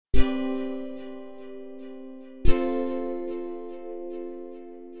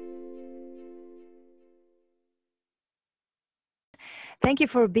Thank you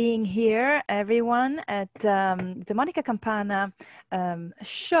for being here, everyone, at the Monica Campana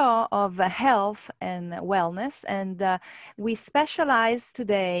show of health and wellness. And we specialize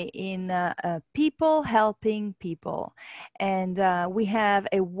today in people helping people. And we have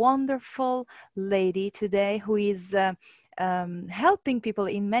a wonderful lady today who is helping people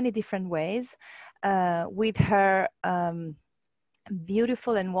in many different ways with her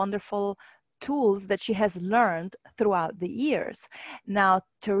beautiful and wonderful tools that she has learned throughout the years. Now,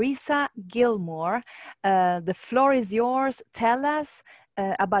 Teresa Gilmore, the floor is yours. Tell us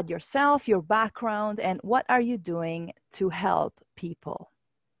about yourself, your background, and what are you doing to help people?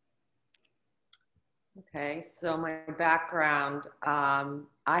 Okay, so my background, I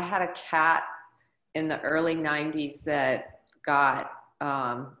had a cat in the early 90s that got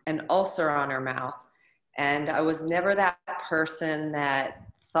an ulcer on her mouth. And I was never that person that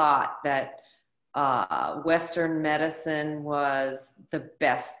thought that Western medicine was the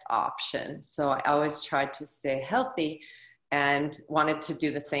best option. So I always tried to stay healthy and wanted to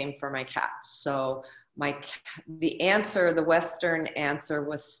do the same for my cat. So the Western answer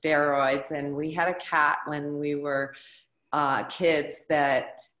was steroids. And we had a cat when we were kids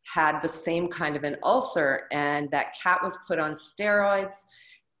that had the same kind of an ulcer, and that cat was put on steroids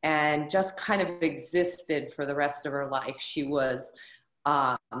and just kind of existed for the rest of her life. She was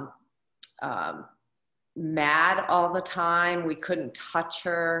mad all the time. We couldn't touch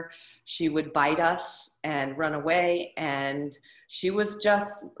her. She would bite us and run away, and she was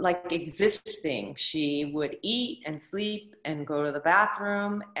just like existing. She would eat and sleep and go to the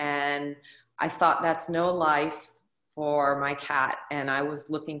bathroom, and I thought that's no life for my cat, and I was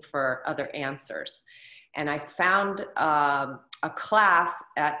looking for other answers. And I found a class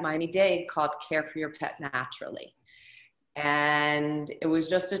at Miami-Dade called Care for Your Pet Naturally. And it was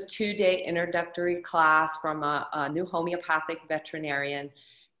just a 2-day introductory class from a new homeopathic veterinarian.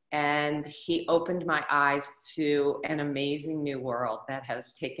 And he opened my eyes to an amazing new world that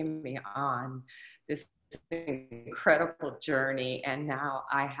has taken me on this incredible journey. And now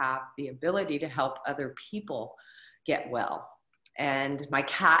I have the ability to help other people get well. And my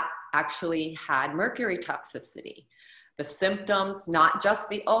cat actually had mercury toxicity. The symptoms, not just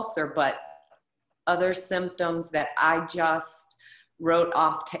the ulcer, but other symptoms that I just wrote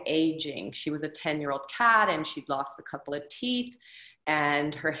off to aging. She was a 10-year-old cat, and she'd lost a couple of teeth,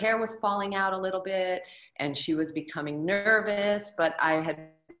 and her hair was falling out a little bit, and she was becoming nervous, but I had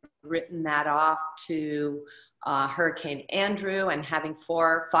written that off to Hurricane Andrew and having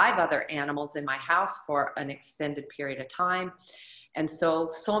 4 or 5 other animals in my house for an extended period of time. And so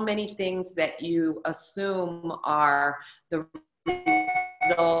many things that you assume are the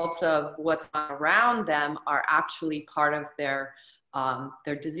results of what's around them are actually part of their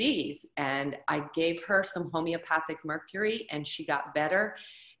disease. And I gave her some homeopathic mercury, and she got better,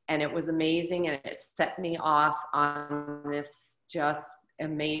 and it was amazing. And it set me off on this just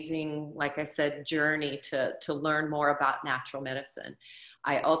amazing, like I said, journey to learn more about natural medicine.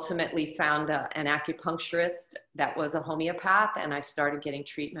 I ultimately found an acupuncturist that was a homeopath, and I started getting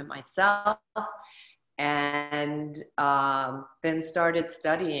treatment myself, and then started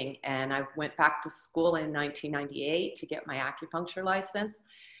studying. And I went back to school in 1998 to get my acupuncture license.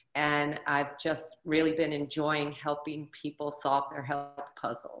 And I've just really been enjoying helping people solve their health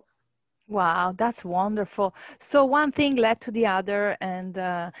puzzles. Wow, that's wonderful. So one thing led to the other, and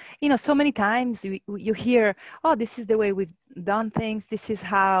you know, so many times you hear, "Oh, this is the way we've done things. This is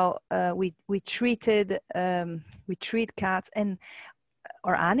how we treat cats and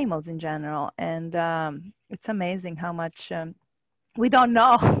or animals in general." And it's amazing how much we don't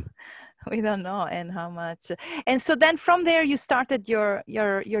know. We don't know, and how much. And so then from there, you started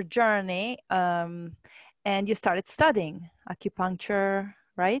your journey, and you started studying acupuncture,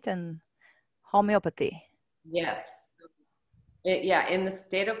 right? And homeopathy. Yes. Yeah, in the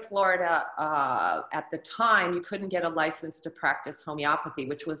state of Florida, at the time, you couldn't get a license to practice homeopathy,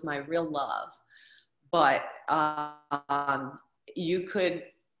 which was my real love. But you could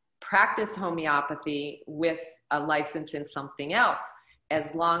practice homeopathy with a license in something else,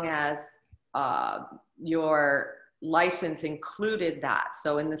 as long as your license included that.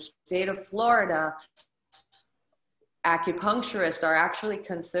 So in the state of Florida, acupuncturists are actually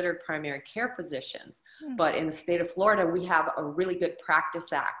considered primary care physicians. But in the state of Florida, we have a really good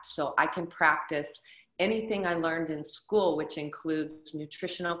practice act. So I can practice anything I learned in school, which includes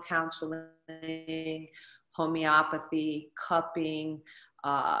nutritional counseling, homeopathy, cupping,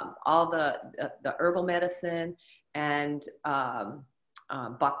 all the herbal medicine, and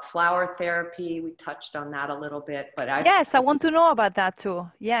Bach flower therapy. We touched on that a little bit, but yes, I want to know about that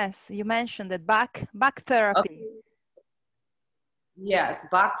too. Yes, you mentioned that Bach therapy. Okay. Yes,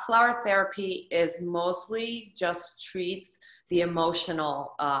 Bach flower therapy is mostly just treats the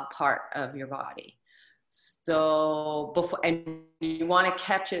emotional part of your body. So before, and you want to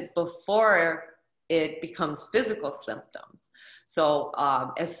catch it before it becomes physical symptoms. So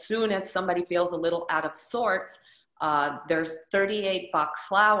as soon as somebody feels a little out of sorts, there's 38 Bach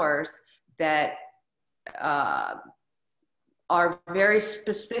flowers that uh, are very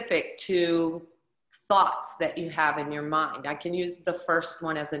specific to thoughts that you have in your mind. I can use the first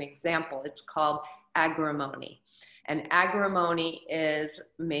one as an example. It's called agrimony. And agrimony is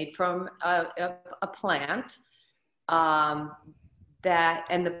made from a plant and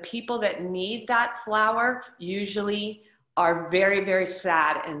the people that need that flower usually are very, very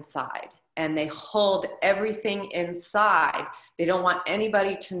sad inside. And they hold everything inside. They don't want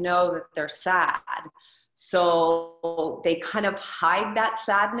anybody to know that they're sad. So they kind of hide that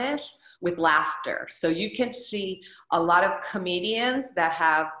sadness with laughter. So you can see a lot of comedians that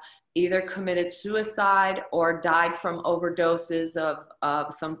have either committed suicide or died from overdoses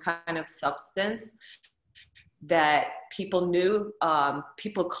of some kind of substance that people knew,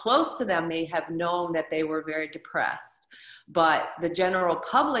 people close to them may have known that they were very depressed. But the general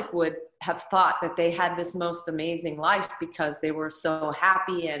public would have thought that they had this most amazing life because they were so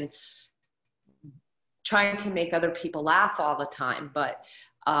happy and trying to make other people laugh all the time. But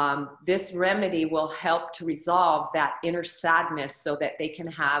this remedy will help to resolve that inner sadness so that they can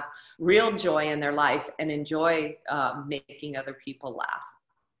have real joy in their life and enjoy making other people laugh.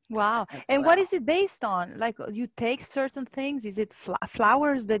 Wow. And what is it based on? Like, you take certain things? Is it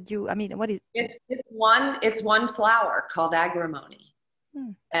flowers that you, I mean, what is it's one flower called agrimony.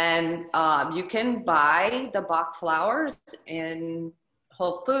 And you can buy the Bach flowers in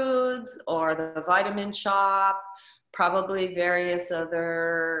Whole Foods or the Vitamin Shop, probably various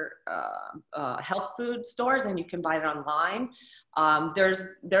other health food stores, and you can buy it online.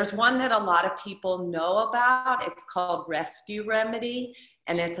 There's one that a lot of people know about. It's called Rescue Remedy,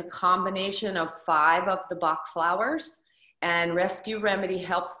 and it's a combination of 5 of the Bach flowers. And Rescue Remedy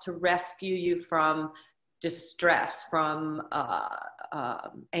helps to rescue you from distress, from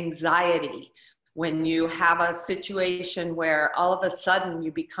anxiety. When you have a situation where all of a sudden you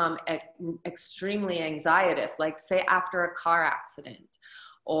become extremely anxious, like say after a car accident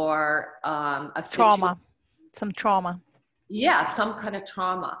or a trauma, some trauma. Yeah, some kind of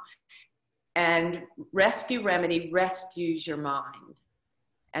trauma. And Rescue Remedy rescues your mind.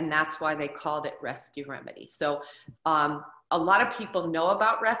 And that's why they called it Rescue Remedy. So a lot of people know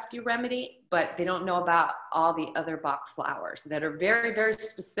about Rescue Remedy, but they don't know about all the other Bach flowers that are very, very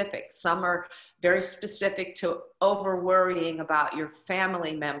specific. Some are very specific to over worrying about your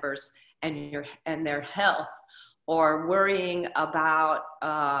family members and their health, or worrying about,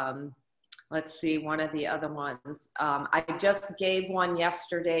 let's see, one of the other ones. I just gave one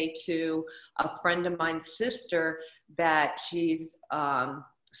yesterday to a friend of mine's sister that she's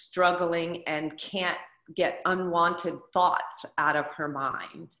struggling and can't get unwanted thoughts out of her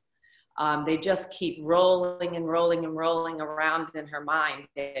mind. They just keep rolling and rolling and rolling around in her mind,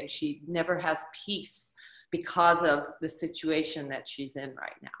 and she never has peace because of the situation that she's in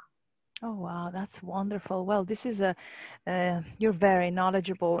right now. Oh, wow, that's wonderful. Well, this is you're very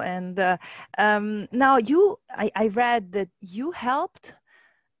knowledgeable. And now I read that you helped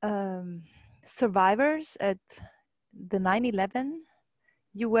survivors at the 9/11.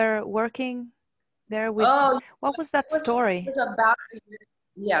 You were working there with, what was that story? It was about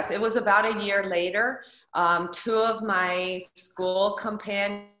yes, it was about a year later. 2 of my school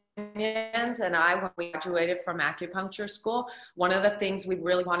companions and I, when we graduated from acupuncture school, one of the things we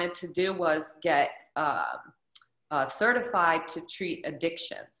really wanted to do was get certified to treat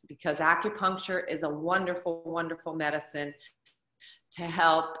addictions, because acupuncture is a wonderful, wonderful medicine to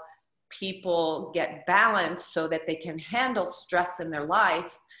help people get balanced so that they can handle stress in their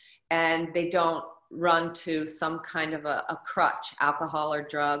life and they don't run to some kind of a crutch, alcohol or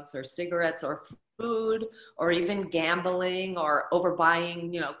drugs or cigarettes or food, or even gambling or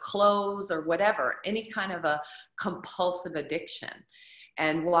overbuying, clothes or whatever, any kind of a compulsive addiction.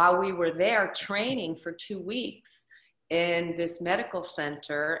 And while we were there training for 2 weeks in this medical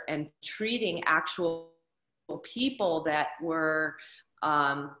center and treating actual people that were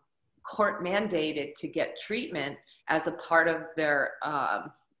court mandated to get treatment as a part of their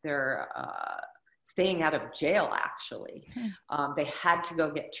staying out of jail, actually. They had to go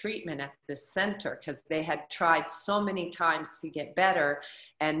get treatment at this center because they had tried so many times to get better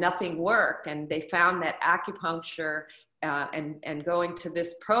and nothing worked. And they found that acupuncture and going to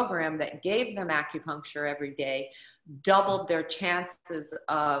this program that gave them acupuncture every day doubled their chances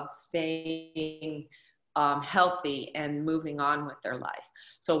of staying healthy and moving on with their life.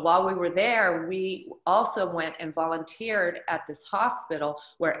 So while we were there, we also went and volunteered at this hospital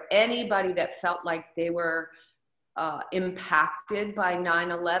where anybody that felt like they were impacted by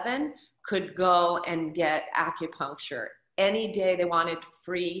 9/11 could go and get acupuncture any day they wanted,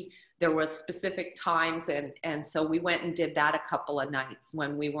 free. There was specific times, and so we went and did that a couple of nights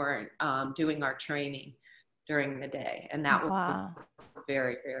when we weren't doing our training during the day, and that Wow. was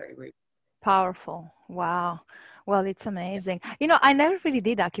very, very Powerful. Wow. Well, it's amazing. You know, I never really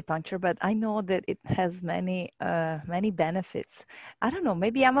did acupuncture, but I know that it has many benefits. I don't know,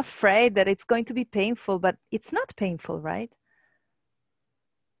 maybe I'm afraid that it's going to be painful, but it's not painful, right?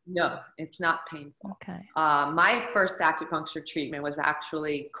 No, it's not painful. Okay. My first acupuncture treatment was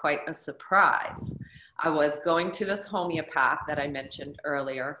actually quite a surprise. I was going to this homeopath that I mentioned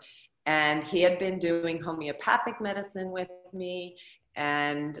earlier, and he had been doing homeopathic medicine with me,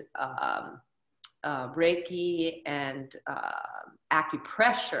 and Reiki and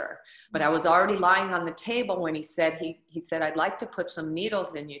acupressure. But I was already lying on the table when he said, he said, "I'd like to put some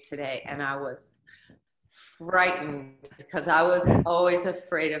needles in you today." And I was frightened because I was always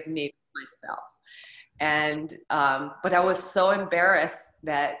afraid of needles myself. And, but I was so embarrassed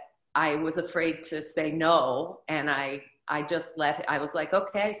that I was afraid to say no. And I just I was like,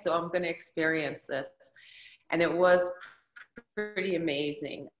 okay, so I'm going to experience this. And it was pretty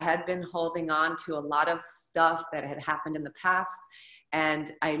amazing. I had been holding on to a lot of stuff that had happened in the past.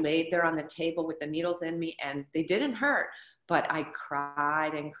 And I laid there on the table with the needles in me, and they didn't hurt, but I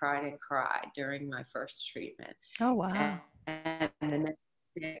cried and cried and cried during my first treatment. Oh, wow. And the next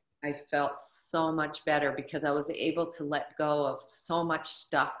day, I felt so much better because I was able to let go of so much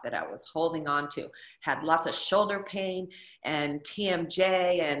stuff that I was holding on to. Had lots of shoulder pain and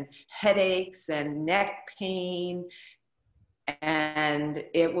TMJ and headaches and neck pain. And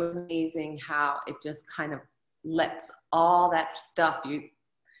it was amazing how it just kind of lets all that stuff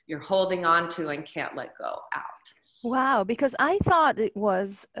you're holding on to and can't let go out. Wow, because I thought it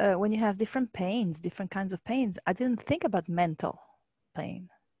was when you have different pains, different kinds of pains, I didn't think about mental pain.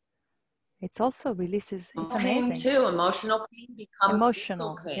 It's also releases, it's pain amazing. too. Emotional pain becomes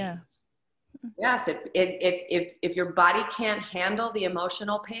Emotional, physical pain. yeah. Yes, if your body can't handle the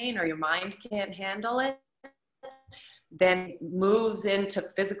emotional pain, or your mind can't handle it, then moves into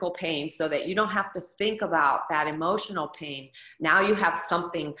physical pain, so that you don't have to think about that emotional pain. Now you have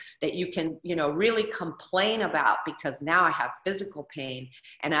something that you can, really complain about, because now I have physical pain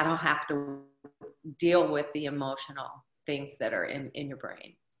and I don't have to deal with the emotional things that are in your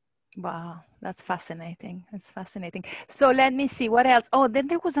brain. Wow, that's fascinating. That's fascinating. So let me see what else. Oh, then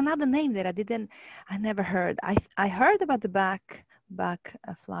there was another name that I never heard. I heard about the back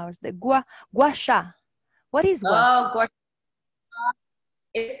flowers, the gua sha. What is gua sha? Oh, gua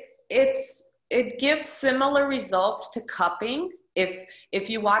it gives similar results to cupping. If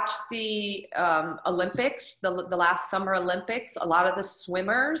you watch the Olympics, the last Summer Olympics, a lot of the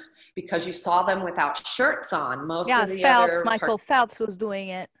swimmers, because you saw them without shirts on, most of the other Michael Phelps was doing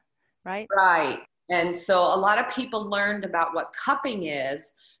it, right? Right. And so a lot of people learned about what cupping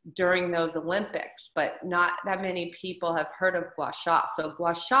is during those Olympics, but not that many people have heard of gua sha. So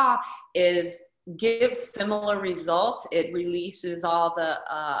gua sha gives similar results. It releases all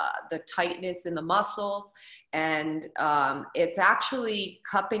the tightness in the muscles, and it's actually,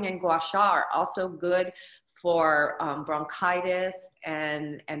 cupping and gua sha are also good for bronchitis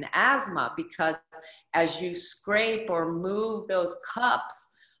and asthma, because as you scrape or move those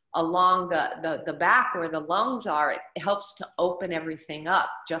cups along the back where the lungs are, it helps to open everything up,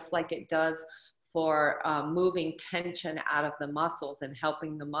 just like it does for moving tension out of the muscles and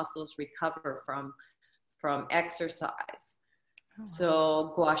helping the muscles recover from exercise. Oh, wow.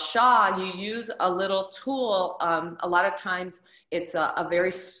 So gua sha, you use a little tool. A lot of times it's a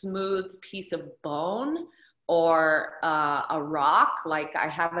very smooth piece of bone, or a rock. Like I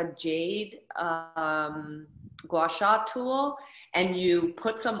have a jade gua sha tool, and you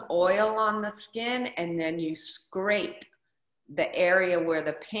put some oil on the skin, and then you scrape the area where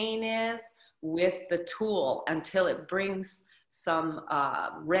the pain is with the tool until it brings some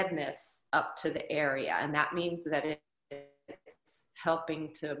redness up to the area. And that means that it's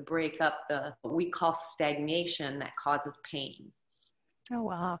helping to break up what we call stagnation that causes pain. Oh,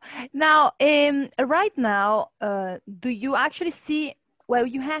 wow. Now, right now, do you actually see, well,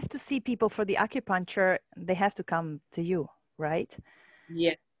 you have to see people for the acupuncture, they have to come to you, right?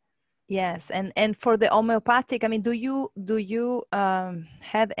 Yeah. Yes, and for the homeopathic, I mean, do you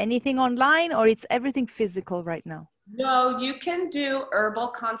have anything online, or it's everything physical right now? No, you can do herbal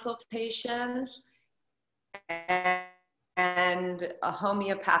consultations and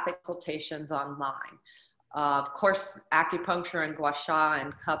homeopathic consultations online. Of course, acupuncture and gua sha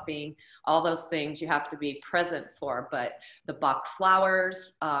and cupping, all those things you have to be present for, but the Bach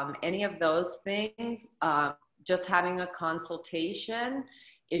flowers, any of those things, just having a consultation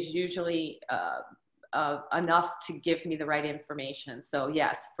is usually enough to give me the right information. So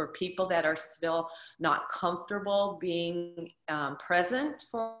yes, for people that are still not comfortable being present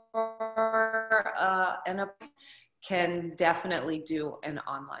for an appointment, can definitely do an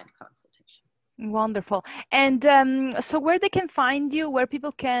online consultation. Wonderful. And so where they can find you, where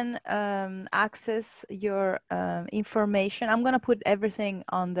people can access your information. I'm going to put everything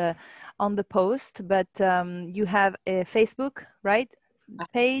on the post, but you have a Facebook, right?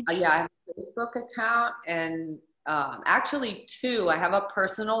 Page? Yeah, I have a Facebook account and actually two. I have a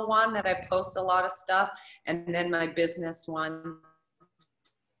personal one that I post a lot of stuff, and then my business one.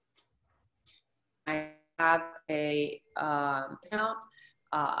 I have a account,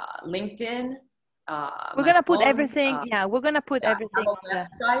 LinkedIn. We're going to put everything. Yeah, we're going to put everything on the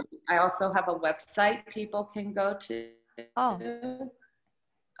website. I also have a website people can go to. Oh.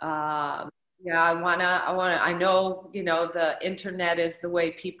 Yeah, I know, you know, the internet is the way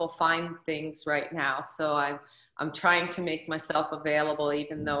people find things right now. So I'm trying to make myself available,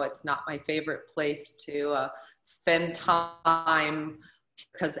 even though it's not my favorite place to spend time,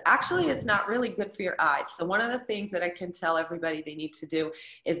 because actually it's not really good for your eyes. So one of the things that I can tell everybody they need to do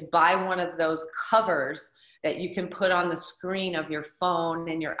is buy one of those covers that you can put on the screen of your phone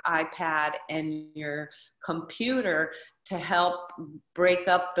and your iPad and your computer to help break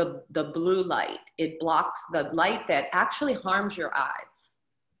up the blue light. It blocks the light that actually harms your eyes.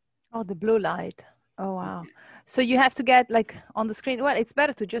 Oh, the blue light. Oh, wow. So you have to get like on the screen. Well, it's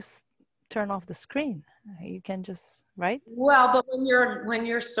better to just turn off the screen. You can just, right? Well, but when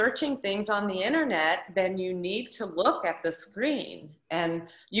you're searching things on the internet, then you need to look at the screen. And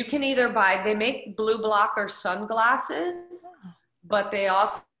you can either buy, they make blue blocker sunglasses, but they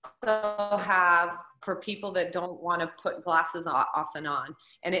also have for people that don't want to put glasses off and on.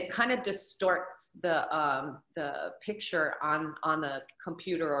 And it kind of distorts the picture on the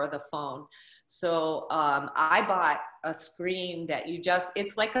computer or the phone. So I bought a screen that you just,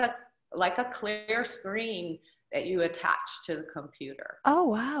 it's like a clear screen that you attach to the computer. Oh,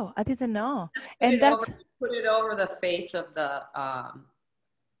 wow. I didn't know. And put it over the face of the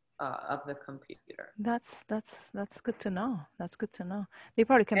computer. That's good to know. That's good to know. They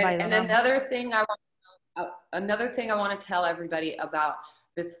probably can buy that. And another thing I want to tell everybody about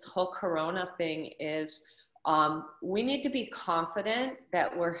this whole Corona thing is we need to be confident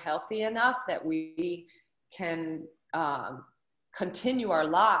that we're healthy enough that we can continue our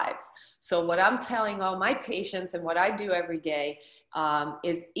lives. So what I'm telling all my patients and what I do every day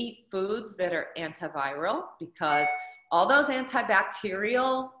is eat foods that are antiviral, because all those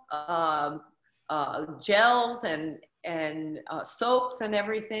antibacterial gels and soaps and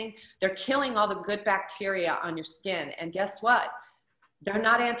everything, they're killing all the good bacteria on your skin. And guess what? They're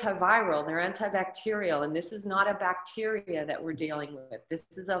not antiviral, they're antibacterial. And this is not a bacteria that we're dealing with. This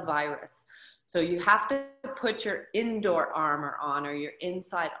is a virus. So you have to put your indoor armor on, or your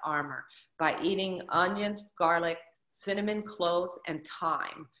inside armor, by eating onions, garlic, cinnamon, cloves, and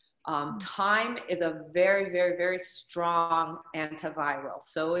thyme. Thyme is a very, very, very strong antiviral.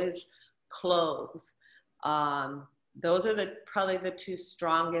 So is cloves. Those are probably the two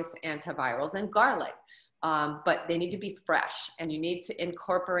strongest antivirals, and garlic. But they need to be fresh, and you need to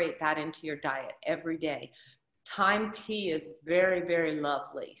incorporate that into your diet every day. Thyme tea is very, very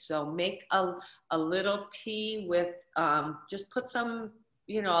lovely. So make a little tea with, just put some,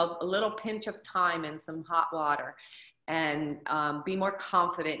 you know, a little pinch of thyme in some hot water, and be more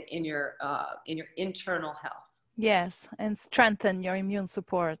confident in your internal health. Yes, and strengthen your immune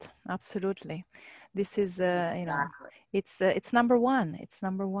support. Absolutely. This is, you know, it's number one. It's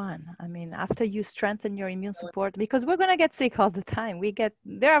number one. I mean, after you strengthen your immune support, because we're going to get sick all the time.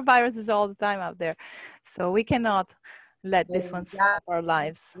 There are viruses all the time out there. So we cannot let this one stop our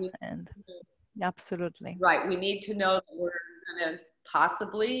lives. And absolutely. Right. We need to know that we're going to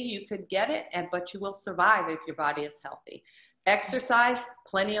possibly, you could get it, but you will survive if your body is healthy. Exercise,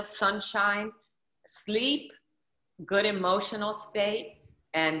 plenty of sunshine, sleep, good emotional state,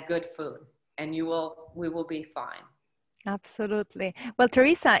 and good food. And we will be fine. Absolutely. Well,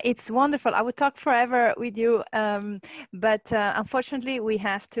 Teresa, it's wonderful. I would talk forever with you, but unfortunately, we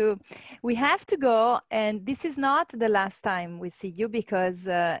have to go. And this is not the last time we see you, because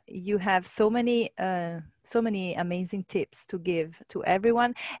you have so many amazing tips to give to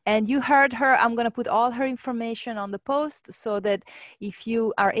everyone. And you heard her. I'm going to put all her information on the post, so that if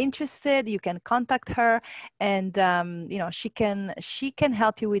you are interested, you can contact her, and you know, she can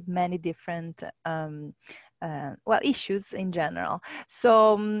help you with many different well, issues in general.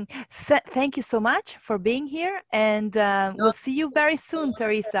 So thank you so much for being here, and No, we'll see you very soon,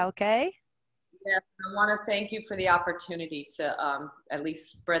 Teresa, okay? yes, I want to thank you for the opportunity to at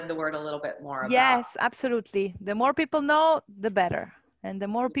least spread the word a little bit more about. Yes, absolutely. The more people know, the better. And the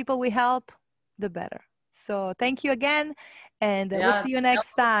more people we help, the better. So thank you again, and we'll Yeah, see you help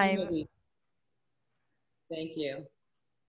next the time. community. Thank you.